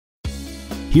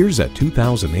Here's a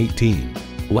 2018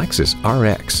 Lexus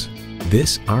RX.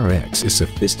 This RX is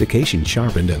sophistication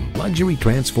sharpened and luxury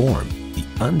transformed. The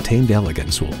untamed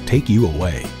elegance will take you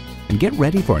away. And get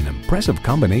ready for an impressive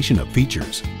combination of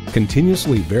features: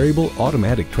 continuously variable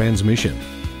automatic transmission,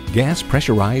 gas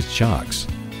pressurized shocks,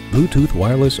 Bluetooth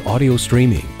wireless audio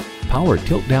streaming, power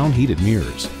tilt-down heated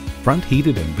mirrors, front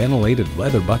heated and ventilated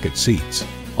leather bucket seats,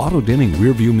 auto-dimming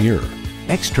rearview mirror,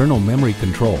 external memory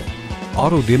control,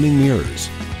 auto-dimming mirrors,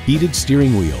 heated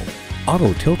steering wheel,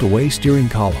 auto tilt-away steering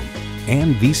column,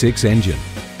 and V6 engine.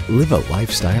 Live a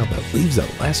lifestyle that leaves a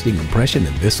lasting impression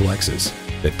in this Lexus.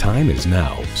 The time is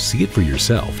now. See it for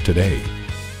yourself today.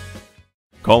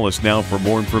 Call us now for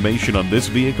more information on this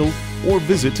vehicle or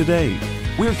visit today.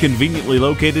 We're conveniently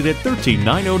located at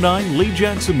 13909 Lee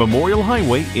Jackson Memorial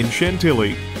Highway in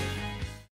Chantilly.